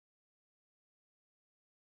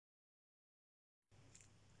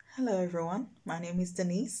Hello everyone, my name is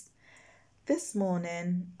Denise. This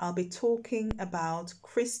morning I'll be talking about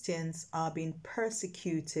Christians are being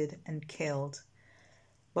persecuted and killed.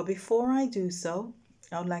 But before I do so,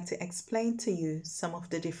 I would like to explain to you some of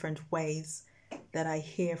the different ways that I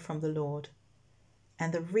hear from the Lord.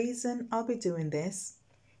 And the reason I'll be doing this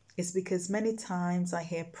is because many times I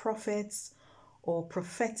hear prophets or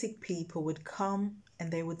prophetic people would come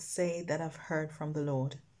and they would say that I've heard from the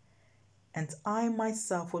Lord. And I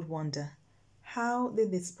myself would wonder, how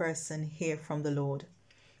did this person hear from the Lord?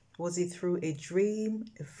 Was it through a dream,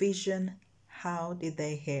 a vision? How did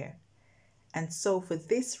they hear? And so for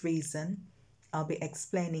this reason, I'll be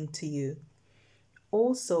explaining to you.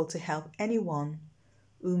 Also to help anyone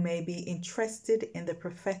who may be interested in the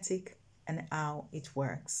prophetic and how it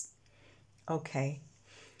works. Okay,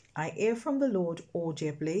 I hear from the Lord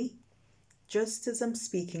audibly, just as I'm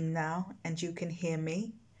speaking now and you can hear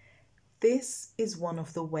me. This is one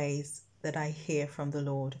of the ways that I hear from the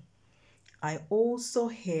Lord. I also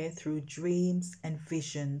hear through dreams and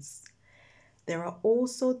visions. There are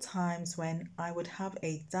also times when I would have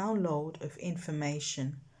a download of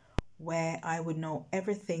information where I would know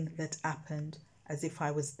everything that happened as if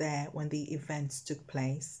I was there when the events took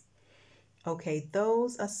place. Okay,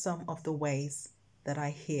 those are some of the ways that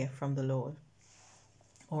I hear from the Lord.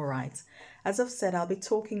 All right. As I've said, I'll be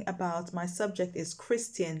talking about my subject is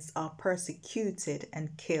Christians are persecuted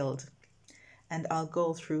and killed. And I'll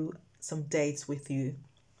go through some dates with you.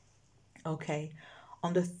 Okay.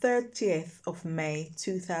 On the 30th of May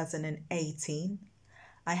 2018,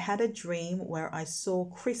 I had a dream where I saw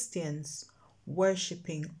Christians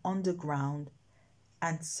worshipping underground,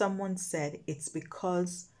 and someone said it's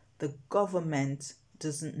because the government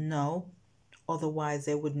doesn't know, otherwise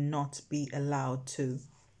they would not be allowed to.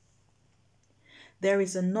 There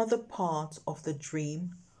is another part of the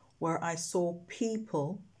dream where I saw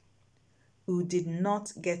people who did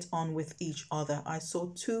not get on with each other. I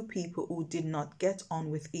saw two people who did not get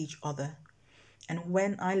on with each other. And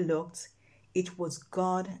when I looked, it was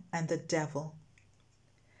God and the devil.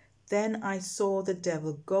 Then I saw the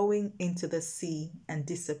devil going into the sea and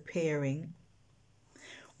disappearing.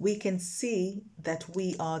 We can see that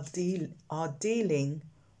we are dealing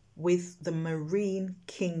with the marine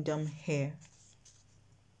kingdom here.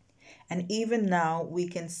 And even now, we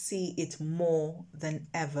can see it more than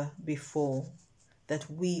ever before,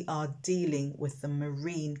 that we are dealing with the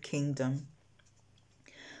marine kingdom.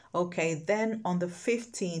 Okay, then on the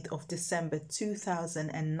 15th of December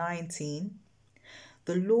 2019,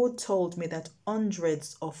 the Lord told me that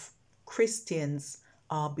hundreds of Christians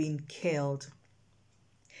are being killed.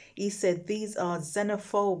 He said these are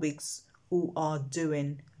xenophobics who are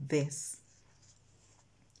doing this.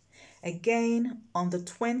 Again, on the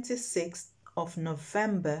 26th of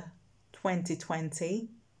November 2020,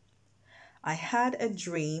 I had a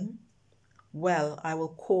dream, well, I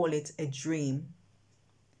will call it a dream,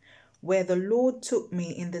 where the Lord took me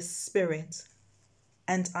in the spirit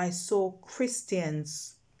and I saw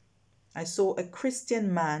Christians. I saw a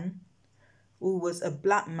Christian man who was a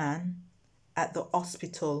black man at the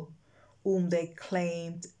hospital whom they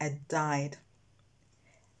claimed had died.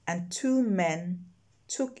 And two men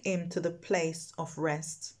took him to the place of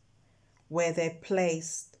rest where they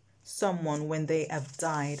placed someone when they have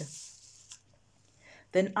died.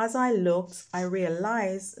 Then as I looked, I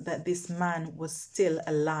realized that this man was still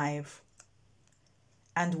alive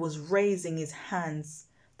and was raising his hands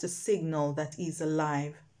to signal that he's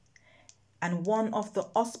alive. And one of the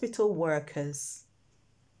hospital workers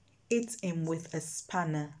hit him with a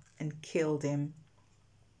spanner and killed him.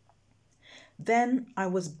 Then I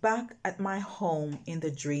was back at my home in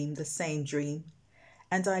the dream, the same dream,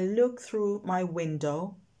 and I looked through my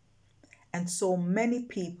window and saw many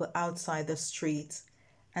people outside the street,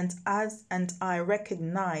 and I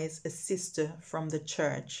recognized a sister from the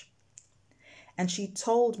church. And she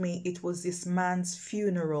told me it was this man's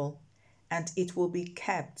funeral and it will be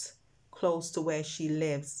kept close to where she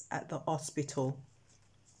lives at the hospital.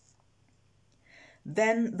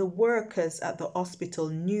 Then the workers at the hospital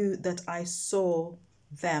knew that I saw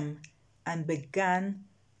them and began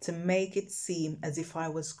to make it seem as if I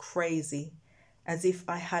was crazy, as if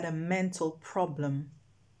I had a mental problem,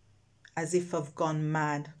 as if I've gone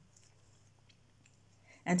mad.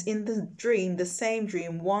 And in the dream, the same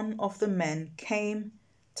dream, one of the men came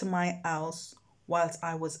to my house whilst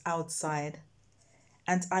I was outside,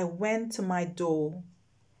 and I went to my door,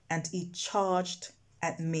 and he charged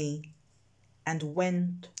at me and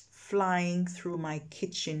went flying through my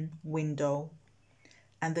kitchen window,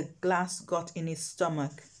 and the glass got in his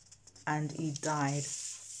stomach and he died.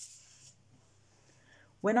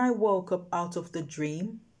 When I woke up out of the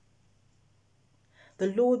dream,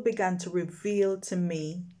 the Lord began to reveal to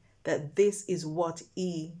me that this is what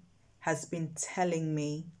He has been telling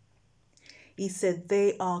me. He said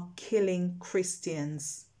they are killing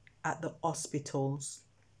Christians at the hospitals.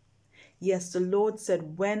 Yes, the Lord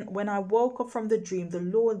said when I woke up from the dream, the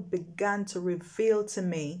Lord began to reveal to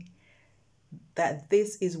me that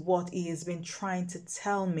this is what He has been trying to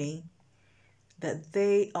tell me, that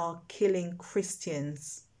they are killing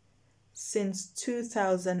Christians. Since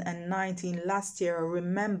 2019, last year, I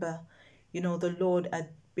remember, the Lord had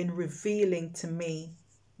been revealing to me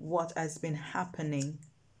what has been happening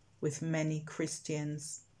with many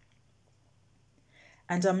Christians.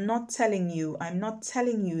 And I'm not telling you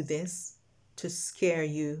this to scare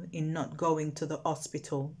you in not going to the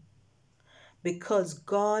hospital, because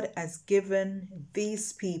God has given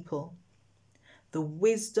these people the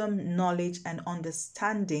wisdom, knowledge, and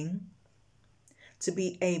understanding to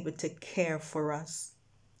be able to care for us.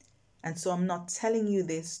 And so I'm not telling you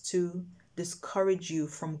this to discourage you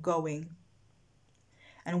from going.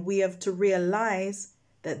 And we have to realize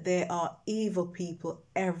that there are evil people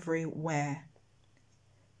everywhere.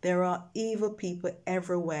 There are evil people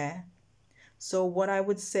everywhere. So what I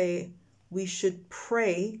would say, we should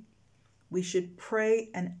pray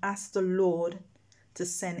and ask the Lord to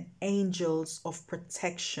send angels of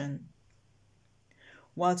protection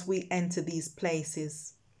whilst we enter these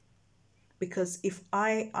places. Because if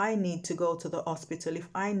I need to go to the hospital, if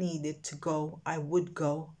I needed to go, I would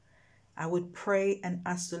go. I would pray and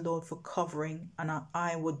ask the Lord for covering, and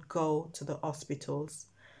I would go to the hospitals.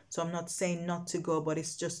 So I'm not saying not to go, but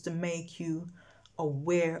it's just to make you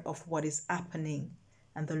aware of what is happening,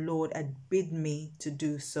 and the Lord had bid me to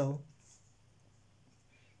do so.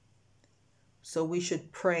 So we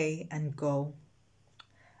should pray and go.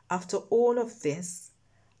 After all of this,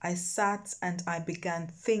 I sat and I began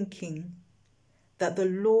thinking that the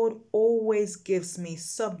Lord always gives me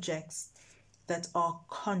subjects that are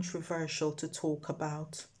controversial to talk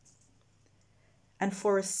about. And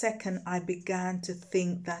for a second, I began to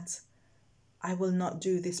think that I will not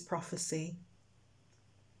do this prophecy.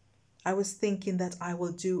 I was thinking that I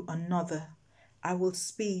will do another. I will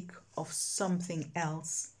speak of something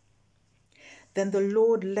else. Then the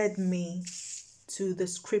Lord led me to the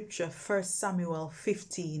scripture, 1 Samuel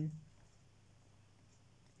 15.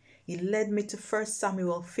 He led me to 1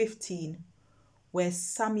 Samuel 15, where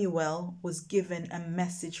Samuel was given a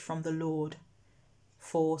message from the Lord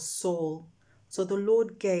for Saul. So the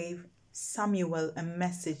Lord gave Samuel a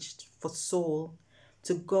message for Saul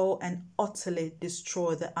to go and utterly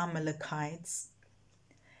destroy the Amalekites.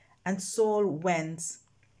 And Saul went,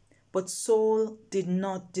 but Saul did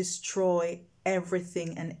not destroy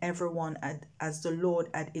everything and everyone as the Lord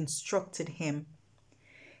had instructed him.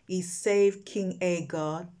 He saved King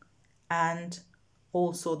Agag and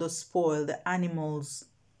also the spoil, the animals,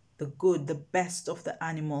 the good, the best of the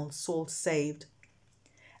animals, Saul saved.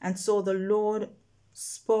 And so the Lord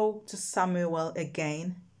spoke to Samuel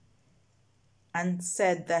again and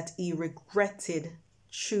said that he regretted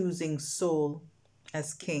choosing Saul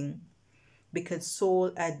as king because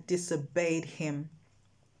Saul had disobeyed him.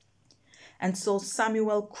 And so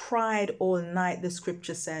Samuel cried all night, the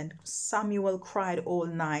scripture said. Samuel cried all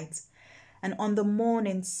night. And on the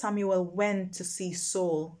morning, Samuel went to see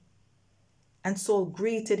Saul. And Saul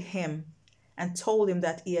greeted him and told him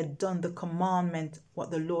that he had done the commandment, what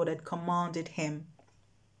the Lord had commanded him.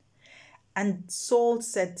 And Samuel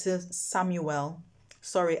said to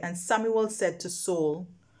Saul,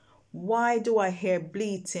 "Why do I hear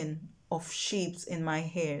bleating of sheep in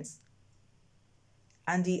my ears?"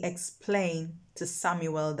 And he explained to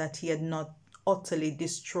Samuel that he had not utterly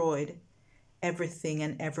destroyed everything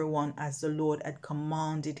and everyone as the Lord had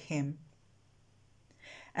commanded him.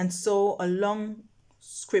 And so, a long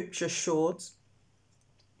scripture short,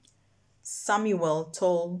 Samuel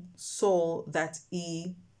told Saul that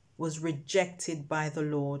he was rejected by the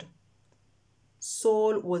Lord.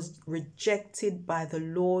 Saul was rejected by the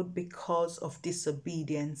Lord because of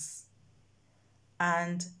disobedience.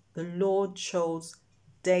 And the Lord chose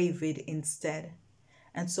David instead.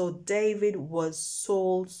 And so David was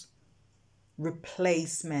Saul's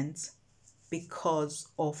replacement because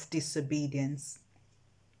of disobedience.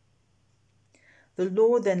 The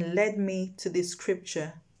Lord then led me to this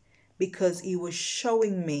scripture because he was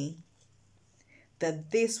showing me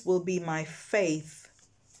that this will be my faith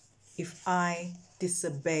if I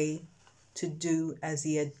disobey to do as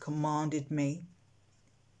he had commanded me.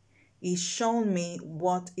 He's shown me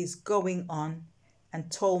what is going on and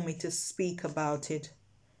told me to speak about it.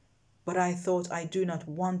 But I thought, I do not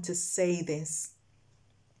want to say this.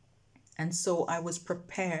 And so I was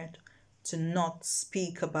prepared to not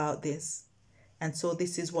speak about this. And so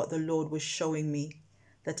this is what the Lord was showing me,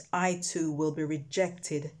 that I too will be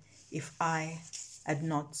rejected if I had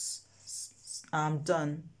not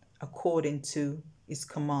done according to his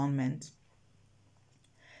commandment.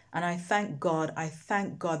 And I thank God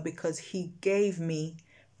because he gave me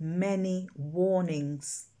many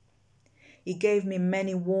warnings. He gave me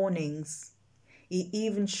many warnings. He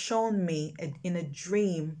even shown me in a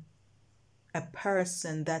dream a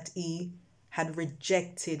person that he had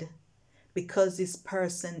rejected because this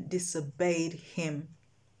person disobeyed him.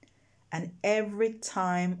 And every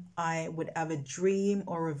time I would have a dream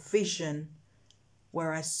or a vision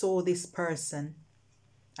where I saw this person,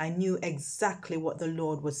 I knew exactly what the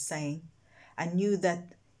Lord was saying. I knew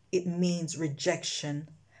that it means rejection.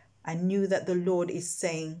 I knew that the Lord is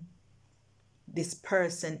saying this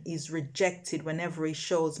person is rejected whenever he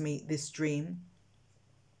shows me this dream,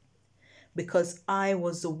 because I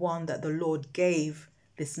was the one that the Lord gave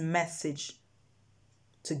this message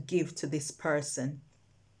to give to this person.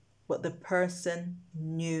 But the person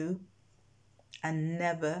knew and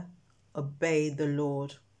never obeyed the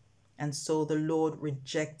Lord. And so the Lord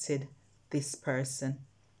rejected this person.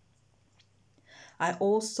 I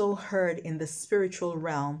also heard in the spiritual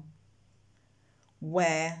realm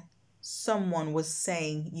where someone was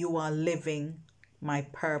saying, "You are living my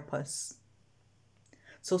purpose."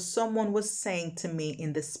 So someone was saying to me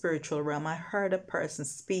in the spiritual realm, I heard a person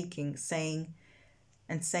speaking, saying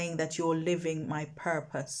that you're living my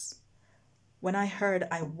purpose. When I heard,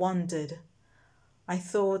 I wondered. I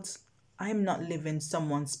thought, I'm not living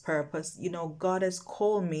someone's purpose. God has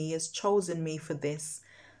called me, he has chosen me for this.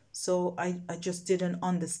 So I just didn't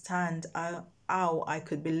understand how I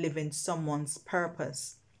could be living someone's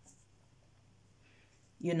purpose.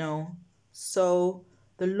 So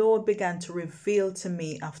the Lord began to reveal to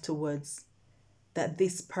me afterwards that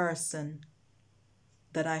this person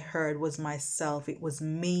that I heard was myself. It was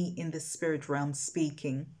me in the spirit realm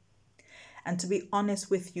speaking. And to be honest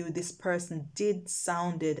with you, this person did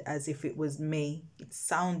sounded as if it was me. It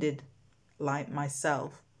sounded like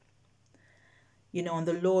myself. And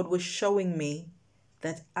the Lord was showing me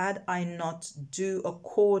that had I not do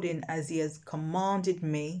according as he has commanded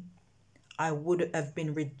me, I would have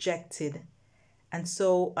been rejected. And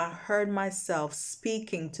so I heard myself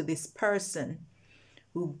speaking to this person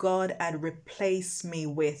who God had replaced me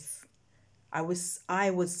with. I was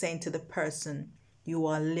saying to the person, you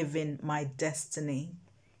are living my destiny.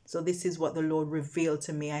 So this is what the Lord revealed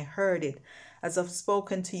to me. I heard it. As I've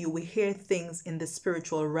spoken to you, we hear things in the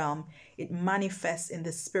spiritual realm. It manifests in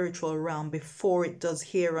the spiritual realm before it does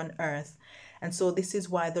here on earth. And so this is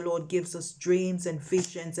why the Lord gives us dreams and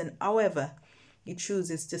visions, and however he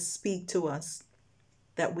chooses to speak to us,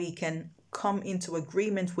 that we can come into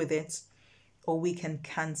agreement with it or we can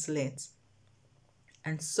cancel it.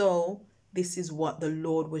 And so this is what the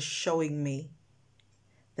Lord was showing me,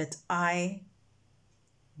 that I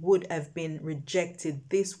would have been rejected.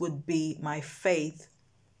 This would be my faith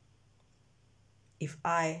if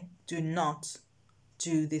I do not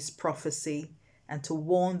do this prophecy, and to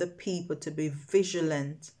warn the people to be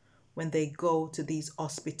vigilant when they go to these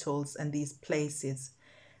hospitals and these places,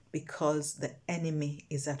 because the enemy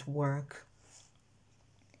is at work.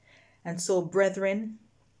 And so, brethren,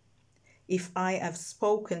 if I have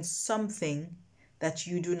spoken something that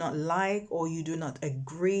you do not like or you do not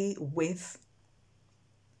agree with,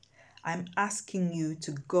 I'm asking you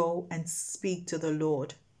to go and speak to the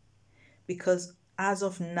Lord, because as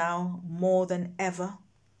of now, more than ever,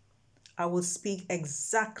 I will speak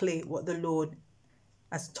exactly what the Lord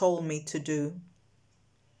has told me to do.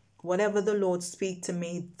 Whatever the Lord speak to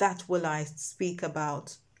me, that will I speak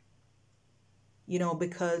about.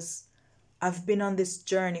 Because I've been on this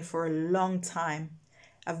journey for a long time.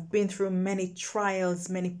 I've been through many trials,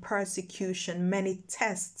 many persecution, many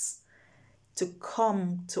tests, to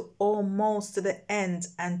come to almost to the end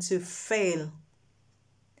and to fail.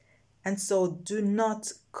 And so do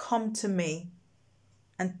not come to me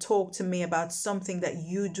and talk to me about something that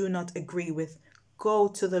you do not agree with. Go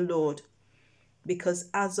to the Lord, because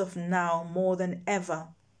as of now, more than ever,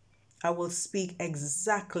 I will speak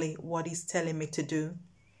exactly what he's telling me to do.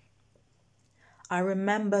 I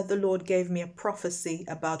remember the Lord gave me a prophecy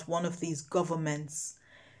about one of these governments,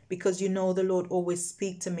 because the Lord always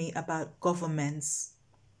speaks to me about governments.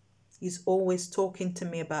 He's always talking to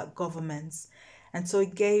me about governments. And so he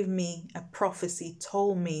gave me a prophecy,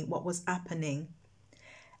 told me what was happening.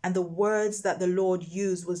 And the words that the Lord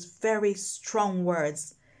used was very strong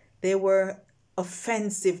words. They were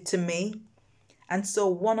offensive to me. And so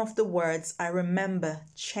one of the words, I remember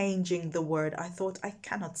changing the word. I thought, I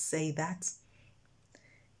cannot say that.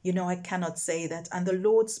 I cannot say that. And the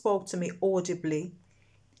Lord spoke to me audibly,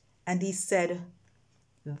 and he said,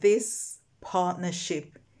 this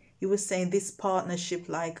partnership, he was saying this partnership,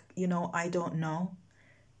 like, I don't know.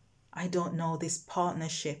 I don't know this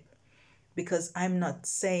partnership, because I'm not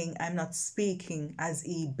speaking as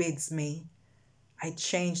he bids me. I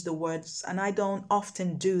change the words, and I don't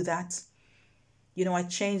often do that. I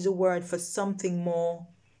change the word for something more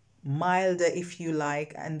milder, if you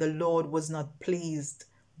like, and the Lord was not pleased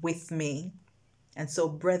with me. And so,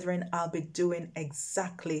 brethren, I'll be doing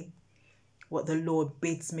exactly what the Lord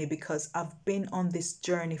bids me, because I've been on this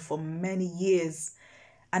journey for many years,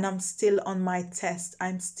 and I'm still on my test.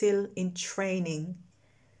 I'm still in training.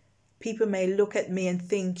 People may look at me and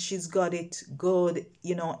think she's got it good,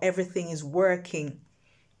 everything is working.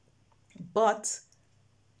 But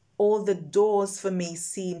all the doors for me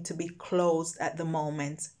seem to be closed at the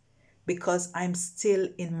moment, because I'm still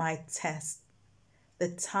in my test. The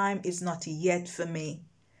time is not yet for me.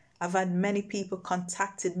 I've had many people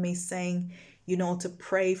contacted me saying, to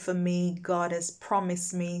pray for me. God has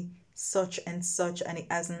promised me such and such, and it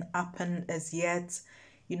hasn't happened as yet.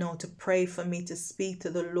 To pray for me, to speak to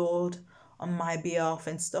the Lord on my behalf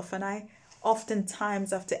and stuff. And I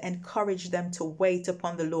oftentimes have to encourage them to wait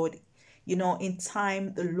upon the Lord. In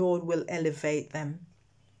time, the Lord will elevate them.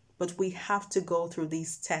 But we have to go through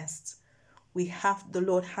these tests. The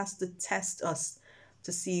Lord has to test us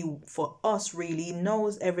to see, for us really, he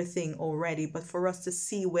knows everything already, but for us to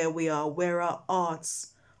see where we are, where our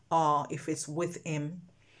hearts are, if it's with him,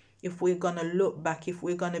 if we're going to look back, if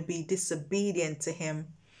we're going to be disobedient to him.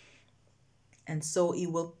 And so he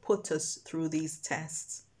will put us through these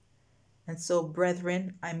tests. And so,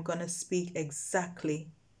 brethren, I'm going to speak exactly,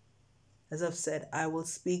 as I've said, I will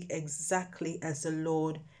speak exactly as the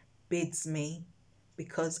Lord bids me,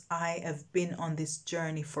 because I have been on this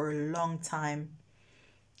journey for a long time,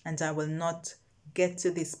 and I will not get to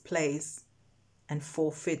this place and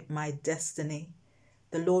forfeit my destiny.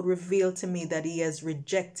 The Lord revealed to me that he has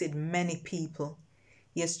rejected many people.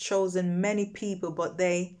 He has chosen many people, but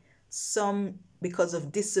some, because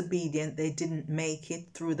of disobedience, they didn't make it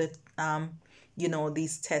through the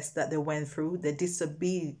these tests that they went through.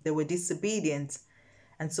 They were disobedient,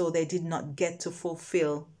 and so they did not get to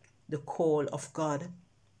fulfill the call of God.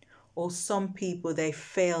 Or some people, they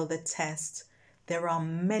fail the test. There are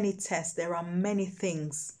many tests. There are many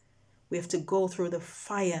things. We have to go through the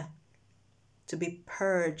fire to be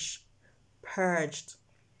purged,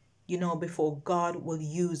 before God will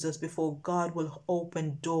use us, before God will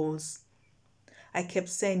open doors. I kept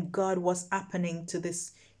saying, God, what's happening to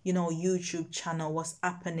this, YouTube channel? What's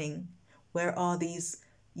happening? Where are these,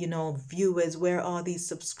 viewers? Where are these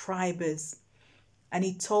subscribers? And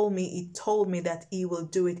he told me that he will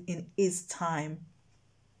do it in his time.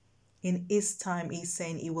 In his time, he's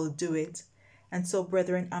saying he will do it. And so,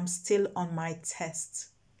 brethren, I'm still on my test.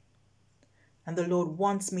 And the Lord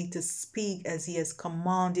wants me to speak as he has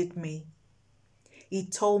commanded me. He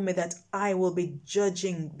told me that I will be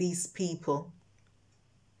judging these people.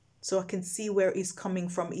 So I can see where he's coming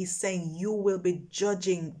from. He's saying you will be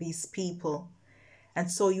judging these people. And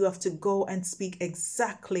so you have to go and speak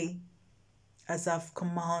exactly as I've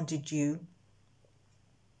commanded you.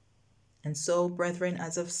 And so, brethren,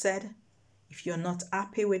 as I've said, if you're not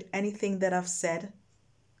happy with anything that I've said,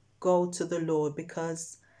 go to the Lord,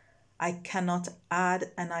 because I cannot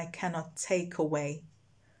add and I cannot take away.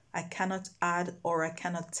 I cannot add or I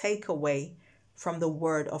cannot take away from the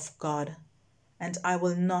word of God. And I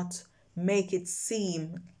will not make it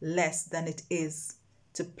seem less than it is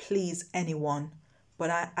to please anyone.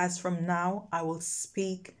 But as from now, I will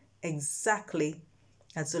speak exactly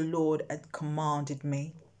as the Lord had commanded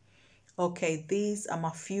me. Okay, these are my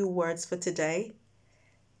few words for today.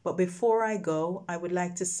 But before I go, I would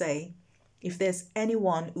like to say, if there's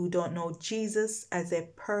anyone who don't know Jesus as a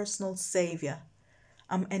personal Savior,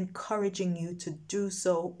 I'm encouraging you to do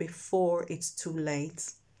so before it's too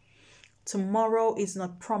late. Tomorrow is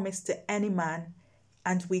not promised to any man,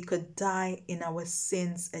 and we could die in our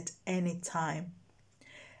sins at any time.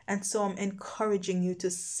 And so I'm encouraging you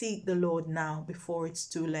to seek the Lord now before it's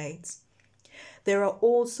too late. There are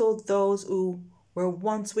also those who were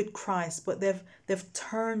once with Christ, but they've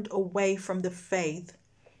turned away from the faith.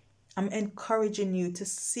 I'm encouraging you to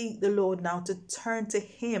seek the Lord now, to turn to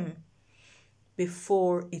him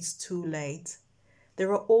before it's too late.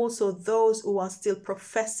 There are also those who are still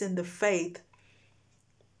professing the faith,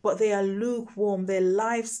 but they are lukewarm. Their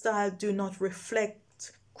lifestyle do not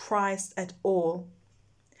reflect Christ at all.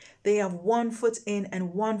 They have one foot in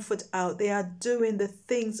and one foot out. They are doing the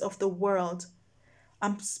things of the world.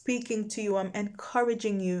 I'm speaking to you. I'm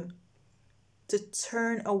encouraging you to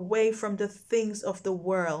turn away from the things of the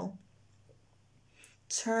world.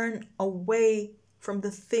 Turn away from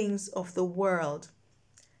the things of the world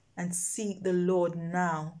and seek the Lord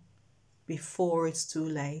now before it's too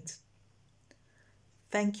late.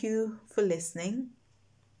 Thank you for listening.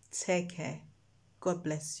 Take care. God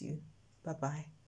bless you. Bye-bye.